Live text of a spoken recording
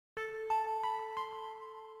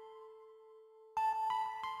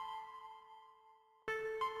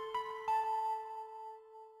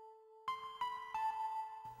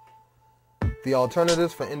The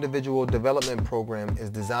Alternatives for Individual Development program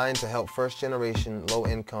is designed to help first-generation,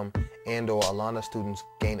 low-income, and/or Alana students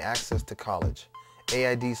gain access to college.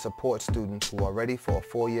 A.I.D supports students who are ready for a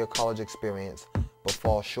 4-year college experience but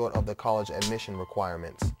fall short of the college admission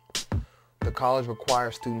requirements. The college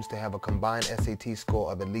requires students to have a combined SAT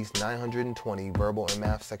score of at least 920 verbal and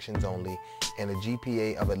math sections only and a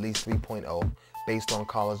GPA of at least 3.0 based on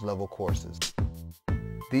college-level courses.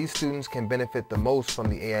 These students can benefit the most from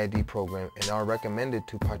the A.I.D program and are recommended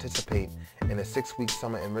to participate in a 6-week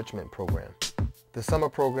summer enrichment program. The summer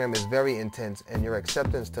program is very intense and your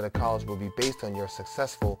acceptance to the college will be based on your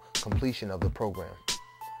successful completion of the program.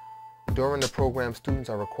 During the program, students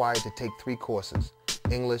are required to take 3 courses: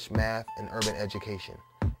 English, math, and urban education.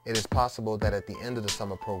 It is possible that at the end of the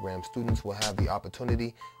summer program, students will have the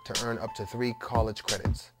opportunity to earn up to 3 college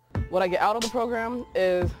credits. What I get out of the program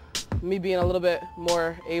is me being a little bit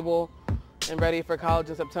more able and ready for college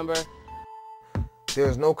in September. There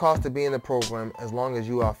is no cost to be in the program as long as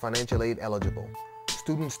you are financial aid eligible.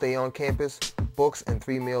 Students stay on campus, books and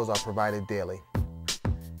 3 meals are provided daily.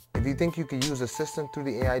 If you think you could use assistance through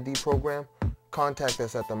the A.I.D program, contact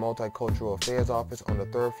us at the Multicultural Affairs office on the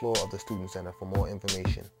 3rd floor of the Student Center for more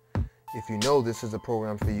information. If you know this is a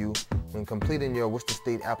program for you, when completing your Worcester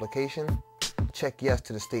State application, check yes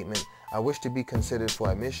to the statement, "I wish to be considered for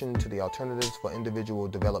admission to the Alternatives for Individual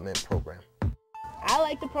Development program." I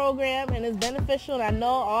like the program and it's beneficial, and I know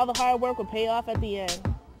all the hard work will pay off at the end.